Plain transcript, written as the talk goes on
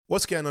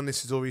What's going on?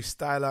 This is Ori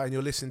Styler, and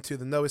you're listening to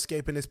the No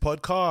Escaping This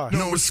podcast.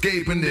 No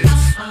escaping this.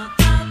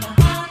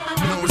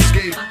 No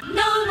escape.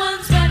 No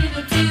one's ready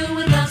to deal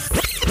with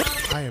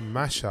us. I am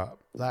mashup,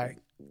 like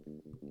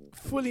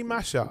fully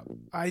mashup.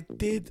 I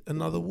did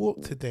another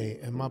walk today,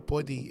 and my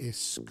body is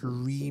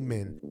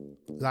screaming.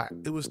 Like,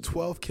 it was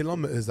 12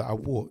 kilometers that I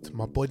walked.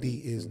 My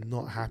body is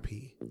not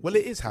happy. Well,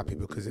 it is happy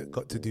because it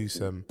got to do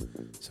some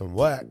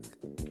work,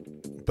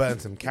 burn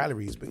some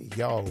calories. But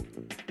yo,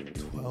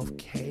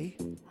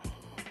 12k.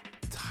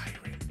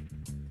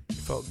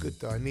 Felt good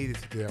though. I needed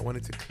to do it. I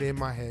wanted to clear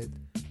my head,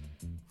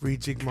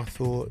 rejig my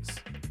thoughts.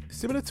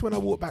 Similar to when I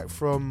walked back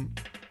from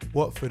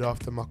Watford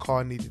after my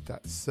car needed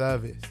that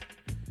service.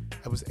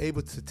 I was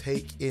able to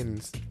take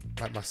in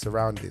like my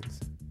surroundings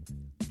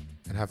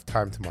and have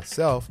time to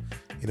myself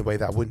in a way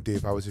that I wouldn't do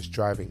if I was just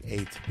driving A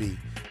to B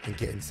and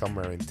getting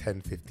somewhere in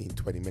 10, 15,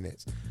 20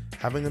 minutes.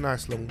 Having a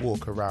nice long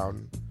walk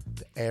around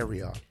the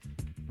area,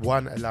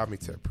 one, allowed me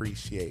to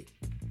appreciate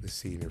the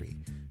scenery,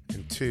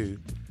 and two,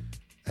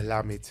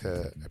 allow me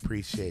to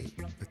appreciate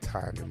the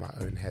time in my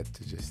own head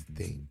to just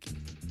think,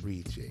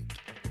 rejig.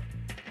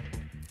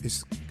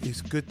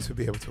 It's good to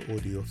be able to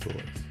order your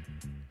thoughts.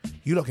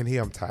 You lot can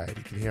hear I'm tired,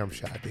 you can hear I'm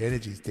shattered. The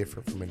energy is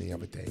different from any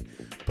other day,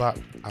 but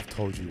I've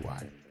told you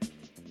why.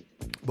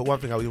 But one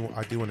thing I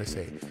do want to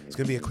say, it's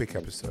going to be a quick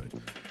episode.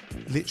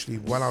 Literally,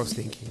 while I was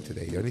thinking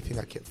today, the only thing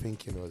I kept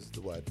thinking was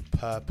the word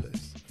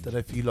purpose. I don't know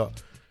if you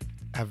lot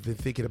have been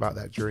thinking about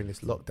that during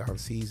this lockdown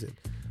season.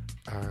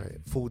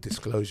 Full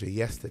disclosure,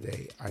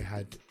 yesterday I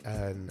had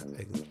an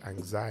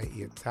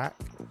anxiety attack.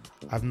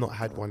 I've not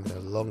had one in a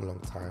long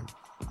time,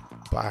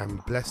 but I'm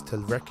blessed to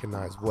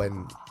recognize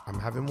when I'm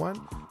having one,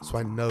 so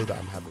I know that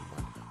I'm having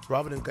one.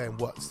 Rather than going,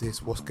 what's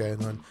this, what's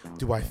going on,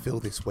 do I feel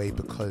this way?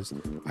 Because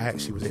I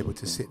actually was able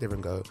to sit there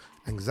and go,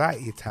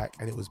 anxiety attack,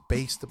 and it was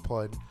based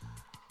upon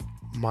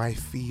my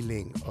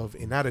feeling of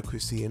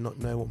inadequacy and not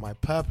knowing what my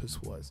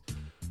purpose was.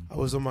 I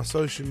was on my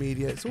social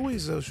media. It's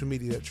always social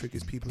media that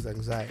triggers people's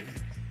anxiety.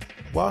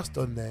 Whilst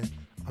on there,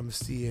 I'm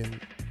seeing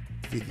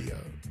video,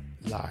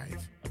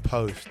 live,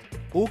 post,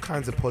 all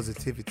kinds of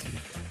positivity,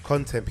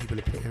 content people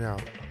are putting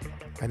out.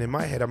 And in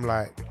my head, I'm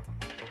like,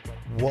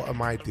 what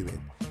am I doing?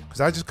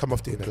 Because I just come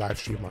off doing a live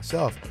stream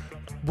myself.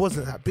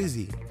 Wasn't that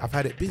busy. I've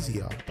had it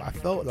busier, but I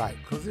felt like,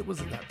 because it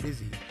wasn't that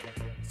busy,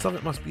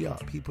 something must be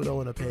up. People don't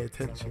want to pay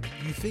attention.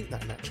 You think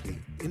that naturally.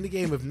 In the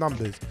game of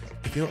numbers,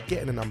 if you're not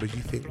getting the numbers,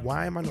 you think,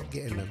 why am I not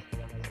getting them?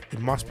 It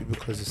must be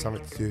because of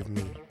something to do with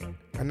me.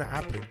 And that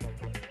happened.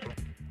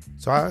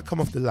 So I come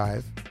off the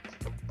live,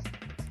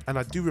 and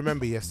I do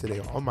remember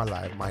yesterday on my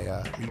live, my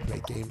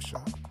replay game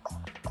show,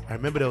 I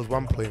remember there was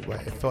one point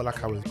where it felt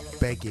like I was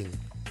begging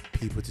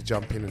people to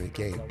jump in the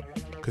game,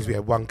 because we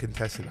had one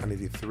contestant, I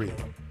needed three.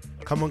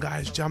 Come on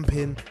guys, jump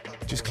in,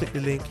 just click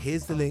the link,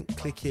 here's the link,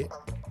 click it.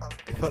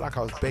 It felt like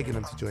I was begging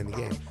them to join the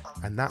game,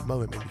 and that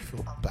moment made me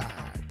feel bad.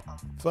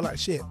 I felt like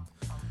shit.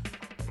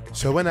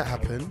 So when that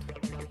happened,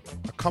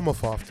 I come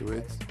off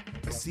afterwards,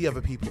 I see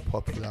other people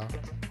popular,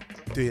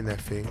 doing their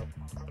thing.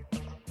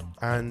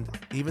 And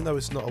even though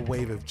it's not a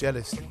wave of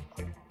jealousy,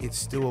 it's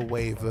still a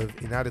wave of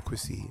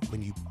inadequacy when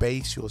you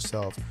base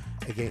yourself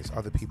against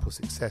other people's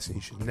success, and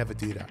you should never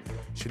do that.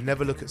 You should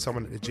never look at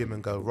someone at the gym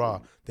and go,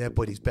 rah, their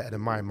body's better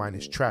than mine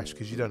is trash,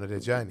 because you don't know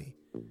their journey.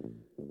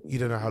 You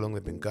don't know how long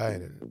they've been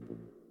going. And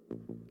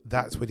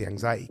that's where the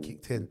anxiety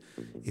kicked in,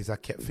 is I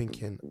kept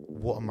thinking,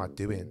 what am I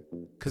doing?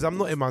 Because I'm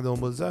not in my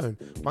normal zone.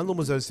 My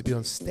normal zone is to be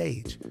on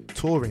stage,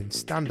 touring,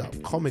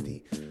 stand-up,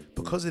 comedy.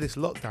 Because of this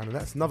lockdown, and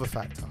that's another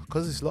factor,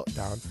 because of this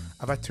lockdown,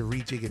 I've had to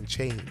rejig and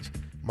change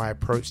my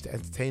approach to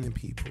entertaining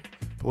people.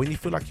 But when you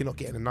feel like you're not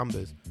getting the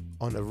numbers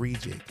on a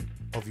rejig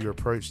of your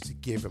approach to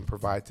give and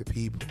provide to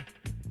people,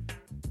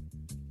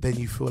 then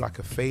you feel like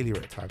a failure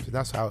at times. And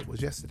that's how it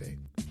was yesterday.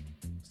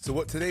 So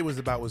what today was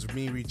about was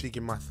me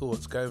rejigging my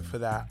thoughts, going for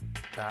that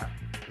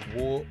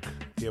walk,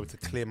 be able to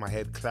clear my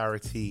head,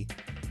 clarity,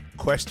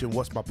 question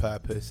what's my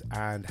purpose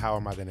and how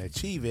am I going to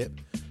achieve it.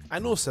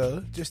 And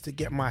also, just to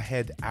get my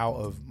head out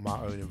of my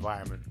own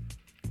environment.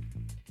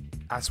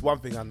 That's one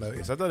thing I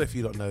noticed. I don't know if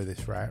you don't know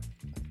this, right?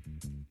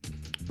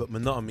 But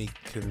monotony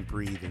can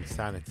breed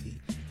insanity.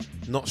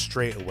 Not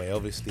straight away,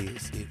 obviously.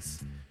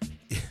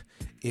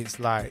 It's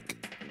like,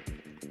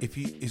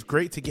 it's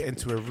great to get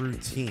into a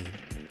routine,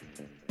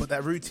 but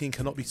that routine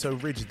cannot be so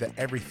rigid that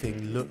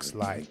everything looks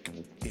like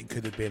it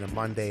could have been a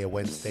Monday, a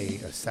Wednesday,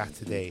 a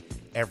Saturday,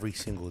 every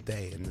single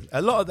day. And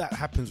a lot of that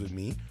happens with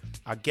me.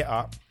 I get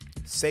up,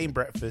 same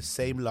breakfast,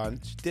 same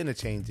lunch, dinner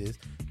changes,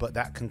 but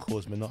that can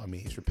cause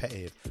monotony. It's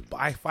repetitive. But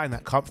I find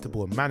that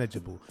comfortable and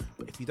manageable.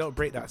 But if you don't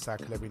break that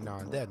cycle every now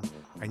and then,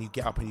 and you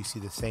get up and you see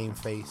the same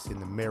face in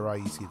the mirror,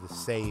 you see the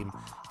same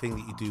thing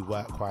that you do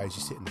work-wise,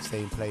 you sit in the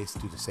same place,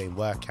 do the same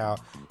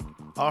workout,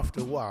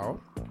 after a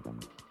while,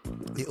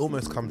 it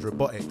almost comes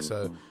robotic.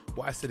 So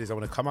what I said is I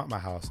want to come out my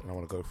house and I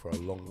want to go for a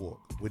long walk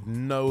with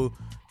no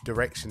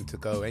direction to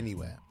go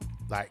anywhere.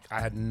 Like, I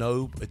had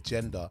no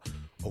agenda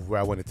of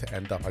where I wanted to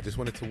end up. I just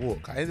wanted to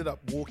walk. I ended up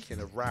walking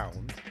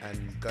around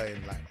and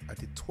going, like, I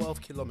did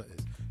 12 kilometers.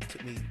 It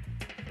took me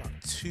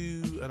about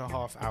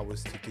 2.5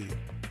 hours to do.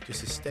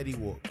 Just a steady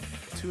walk,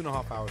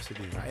 2.5 hours to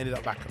do. And I ended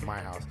up back at my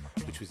house,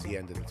 which was the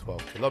end of the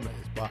 12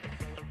 kilometers. But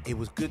it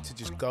was good to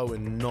just go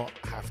and not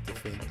have to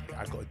think,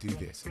 I got to do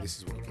this, and this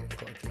is what I got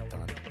to get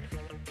done.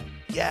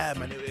 Yeah,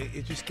 man,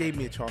 it just gave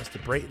me a chance to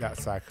break that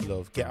cycle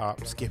of get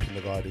up, skip in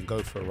the garden,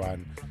 go for a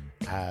run,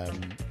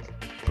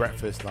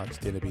 breakfast, lunch,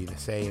 dinner being the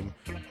same,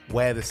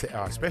 wear the same,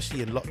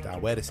 especially in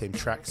lockdown, wear the same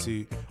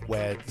tracksuit,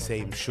 wear the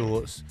same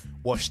shorts,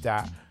 wash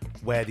that,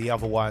 wear the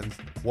other ones,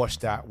 wash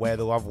that, wear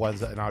the other ones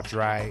that are now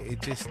dry.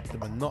 It just, the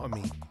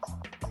monotony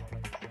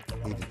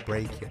needed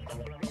breaking.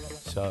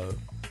 So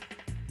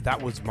that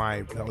was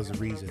the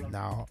reason.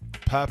 Now,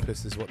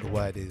 purpose is what the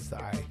word is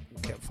that I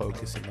kept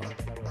focusing on.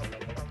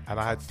 And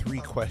I had 3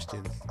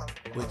 questions,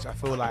 which I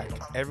feel like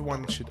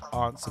everyone should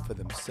answer for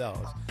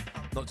themselves.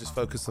 Not just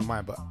focus on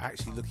mine, but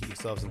actually look at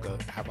yourselves and go,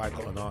 have I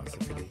got an answer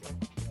for this?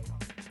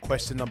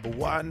 Question number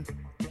 1,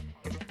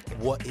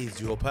 what is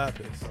your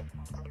purpose?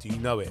 Do you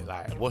know it?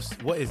 Like,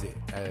 what is it?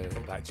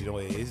 Like, do you know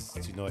what it is?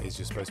 Do you know what it is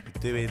you're supposed to be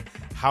doing?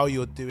 How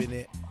you're doing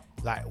it?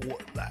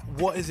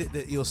 What is it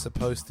that you're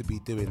supposed to be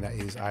doing that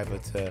is either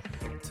to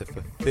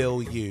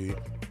fulfill you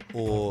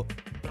or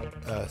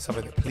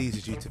something that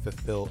pleases you to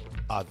fulfill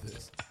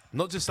others?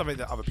 Not just something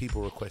that other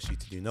people request you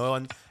to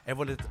do.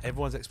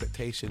 Everyone's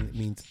expectation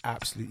means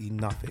absolutely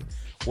nothing.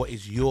 What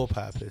is your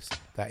purpose?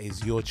 That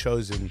is your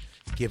chosen,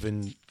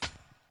 given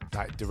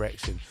like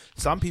direction.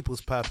 Some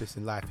people's purpose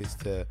in life is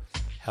to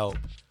help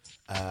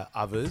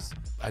others,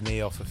 and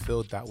they are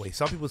fulfilled that way.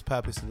 Some people's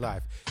purpose in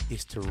life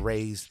is to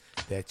raise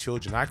their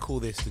children. I call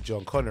this the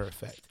John Connor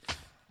effect,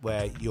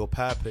 where your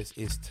purpose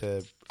is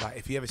to, like,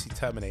 if you ever see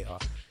Terminator,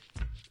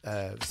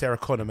 Sarah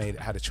Connor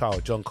had a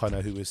child, John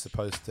Connor, who was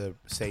supposed to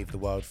save the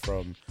world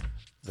from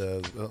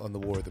on the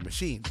War of the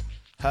Machines.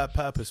 Her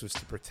purpose was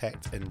to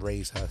protect and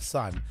raise her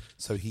son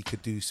so he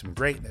could do some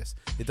greatness.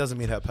 It doesn't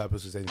mean her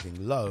purpose was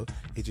anything low.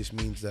 It just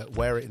means that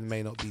where it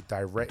may not be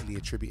directly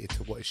attributed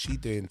to what is she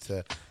doing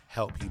to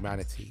help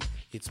humanity,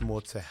 it's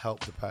more to help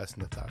the person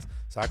that does.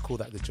 So I call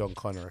that the John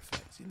Connor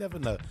effect. You never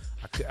know.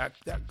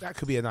 That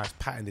could be a nice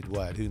patented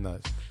word. Who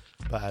knows?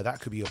 But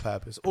that could be your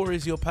purpose. Or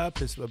is your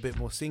purpose a bit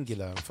more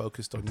singular and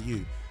focused on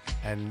you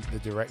and the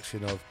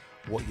direction of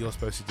what you're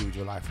supposed to do with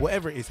your life?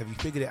 Whatever it is, have you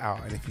figured it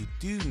out? And if you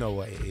do know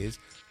what it is,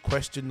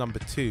 question number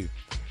 2,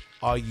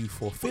 are you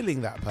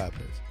fulfilling that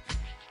purpose?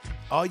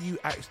 Are you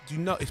actually,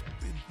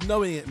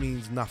 knowing it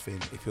means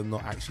nothing if you're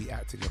not actually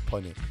acting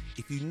upon it.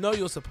 If you know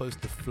you're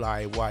supposed to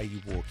fly, why are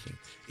you walking?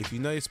 If you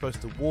know you're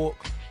supposed to walk,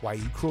 why are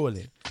you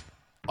crawling?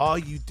 Are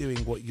you doing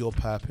what your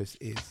purpose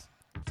is?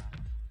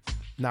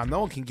 Now,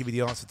 no one can give you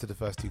the answer to the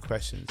first 2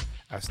 questions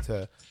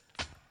so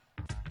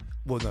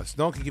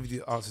no one can give you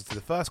the answer to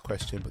the first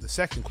question, but the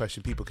second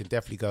question, people can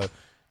definitely go,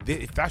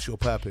 if that's your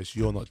purpose,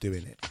 you're not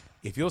doing it.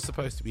 If you're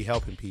supposed to be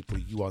helping people,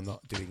 you are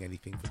not doing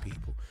anything for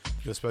people.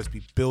 If you're supposed to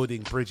be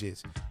building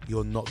bridges,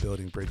 you're not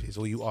building bridges,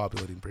 or you are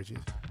building bridges.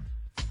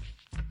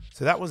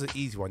 So that was an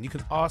easy one. You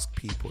can ask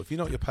people, if you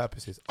know what your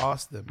purpose is,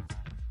 ask them,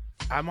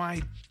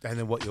 and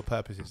then what your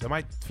purpose is. Am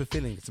I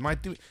fulfilling this?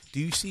 Do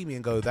you see me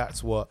and go,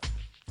 that's what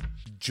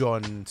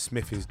John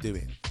Smith is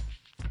doing?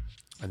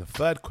 And the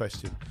third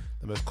question,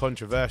 the most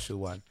controversial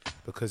one,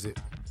 because it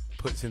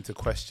puts into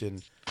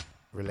question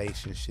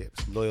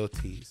relationships,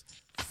 loyalties,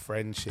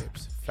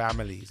 friendships,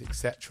 families,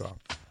 etc.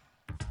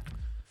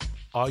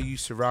 Are you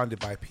surrounded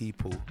by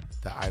people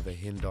that either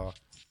hinder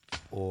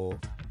or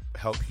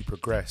help you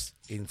progress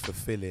in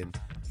fulfilling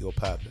your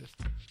purpose?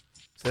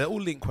 So they're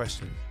all linked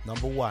questions.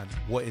 Number 1,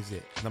 what is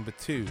it? Number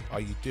 2,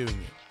 are you doing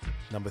it?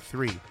 Number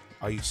 3,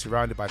 are you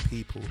surrounded by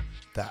people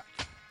that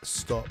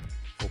stop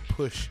or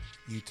push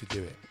you to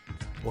do it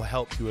or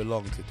help you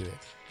along to do it?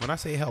 When I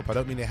say help, I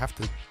don't mean they have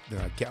to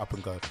get up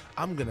and go,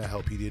 I'm going to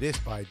help you do this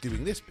by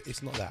doing this.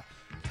 It's not that.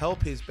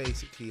 Help is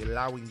basically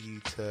allowing you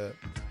to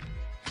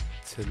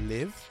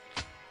live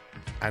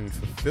and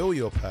fulfill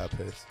your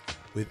purpose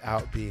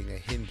without being a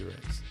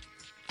hindrance.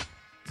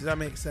 Does that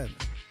make sense?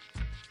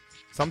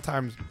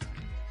 Sometimes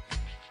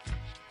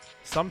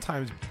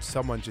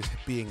someone just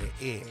being an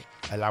ear,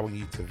 allowing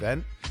you to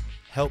vent,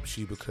 helps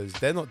you because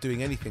they're not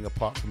doing anything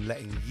apart from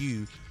letting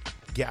you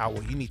get out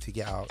what you need to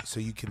get out so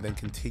you can then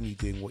continue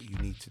doing what you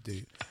need to do.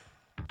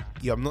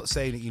 Yeah, I'm not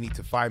saying that you need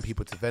to find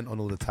people to vent on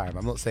all the time.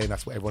 I'm not saying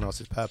that's what everyone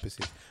else's purpose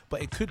is.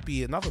 But it could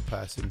be another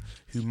person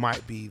who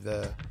might be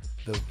the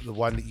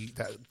one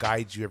that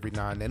guides you every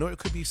now and then. Or it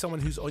could be someone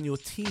who's on your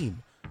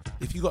team.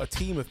 If you've got a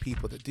team of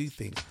people that do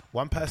things,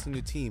 one person on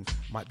your team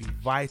might be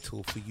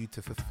vital for you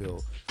to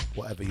fulfill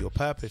whatever your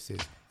purpose is.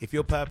 If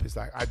your purpose,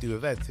 like I do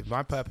events, if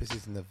my purpose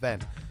is an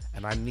event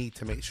and I need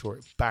to make sure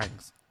it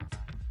bangs,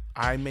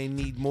 I may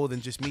need more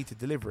than just me to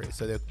deliver it.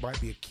 So there might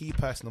be a key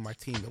person on my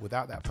team that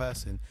without that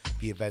person,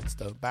 the events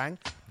don't bang.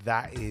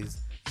 That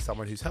is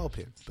someone who's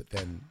helping. But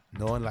then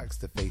no one likes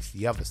to face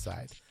the other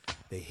side,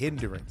 the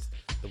hindrance,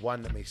 the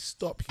one that may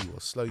stop you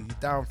or slow you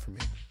down from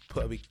it,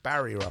 put a big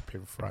barrier up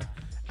in front.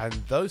 And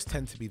those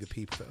tend to be the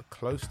people that are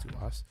close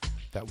to us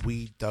that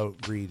we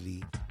don't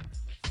really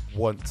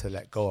want to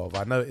let go of.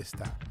 I noticed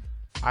that.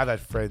 I've had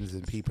friends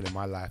and people in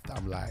my life that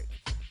I'm like,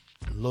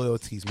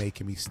 loyalty's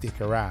making me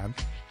stick around.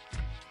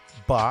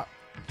 But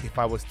if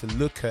I was to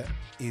look at,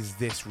 is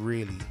this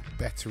really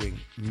bettering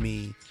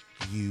me,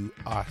 you,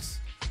 us,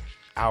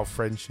 our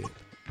friendship?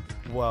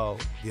 Well,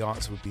 the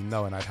answer would be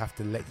no, and I'd have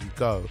to let you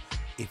go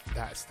if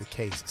that's the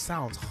case. It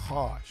sounds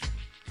harsh,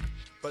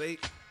 but they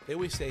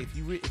always say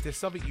if there's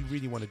something you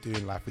really want to do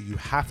in life, or you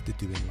have to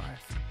do in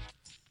life,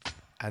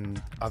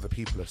 and other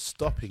people are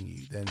stopping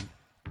you, then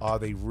are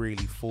they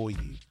really for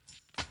you?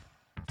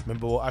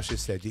 Remember what Usher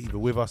said, you're either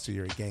with us or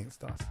you're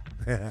against us.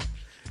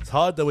 It's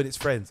hard though when it's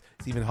friends.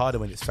 It's even harder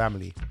when it's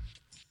family.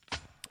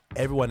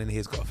 Everyone in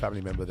here's got a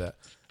family member that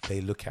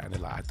they look at and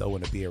they're like, I don't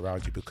want to be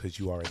around you because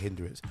you are a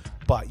hindrance.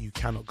 But you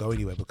cannot go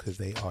anywhere because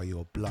they are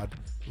your blood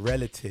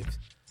relatives.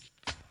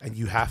 And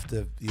you have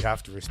to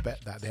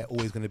respect that. They're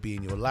always going to be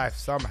in your life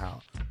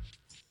somehow.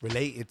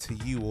 Related to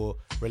you or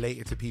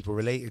related to people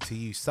related to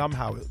you.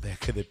 Somehow they're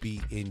going to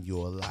be in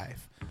your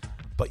life.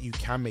 But you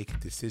can make a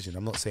decision.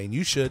 I'm not saying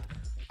you should.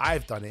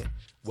 I've done it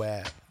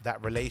where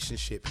that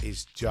relationship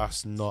is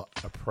just not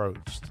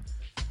approached.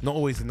 Not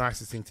always the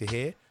nicest thing to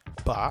hear,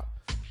 but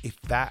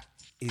if that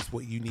is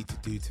what you need to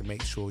do to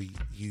make sure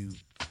you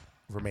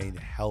remain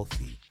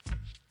healthy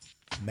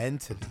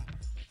mentally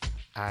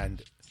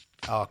and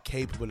are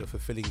capable of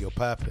fulfilling your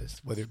purpose,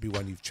 whether it be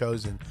one you've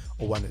chosen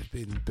or one that's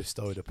been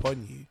bestowed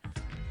upon you,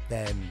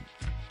 then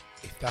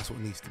if that's what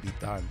needs to be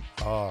done,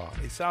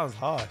 it sounds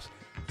harsh.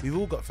 We've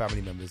all got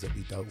family members that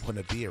we don't want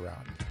to be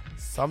around.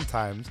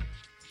 Sometimes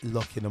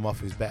locking them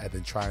off is better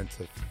than trying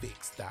to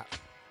fix that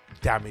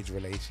damaged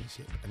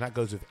relationship, and that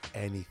goes with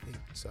anything.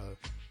 So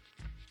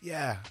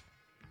yeah,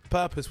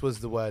 purpose was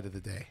the word of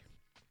the day.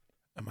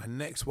 And my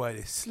next word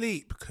is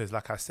sleep, because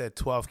like I said,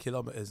 12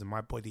 kilometers and my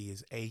body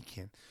is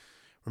aching.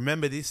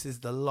 Remember, this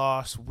is the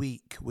last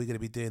week we're going to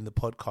be doing the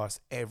podcast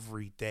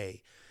every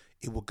day.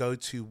 It will go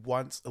to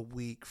once a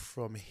week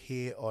from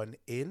here on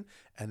in,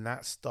 and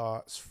that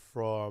starts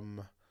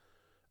from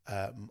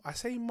I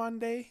say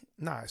Monday?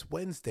 Nah, it's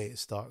Wednesday it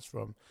starts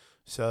from.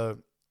 So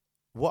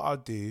what I'll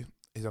do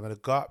is I'm going to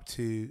go up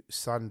to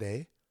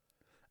Sunday,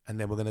 and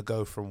then we're going to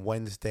go from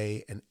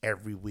Wednesday and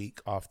every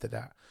week after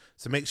that.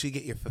 So make sure you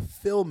get your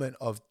fulfillment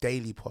of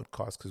daily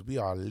podcasts, because we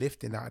are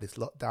lifting out of this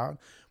lockdown,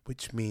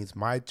 which means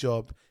my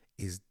job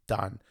is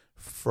done.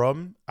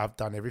 I've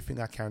done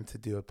everything I can to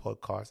do a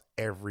podcast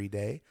every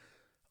day,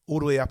 all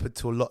the way up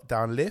until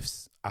lockdown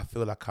lifts. I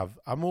feel like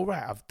I'm all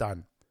right. I've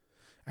done.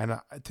 And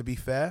to be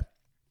fair,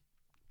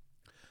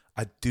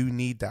 I do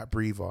need that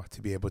breather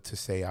to be able to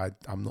say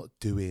I'm not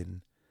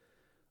doing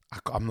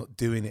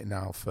it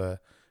now for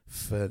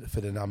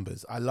the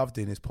numbers. I love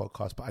doing this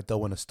podcast, but I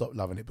don't want to stop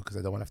loving it because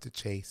I don't want to have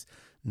to chase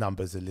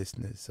numbers of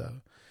listeners.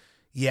 So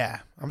yeah,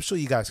 I'm sure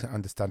you guys can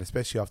understand,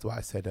 especially after what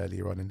I said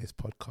earlier on in this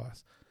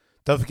podcast.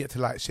 Don't forget to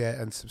like, share,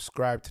 and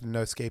subscribe to the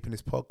No Escaping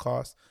This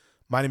podcast.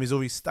 My name is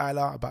Uri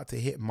Styler, about to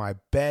hit my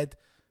bed.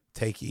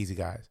 Take it easy,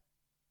 guys.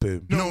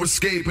 Boom. No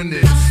escaping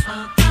this.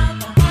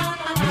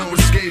 No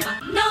escape.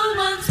 No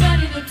one's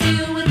ready to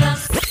deal with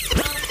us.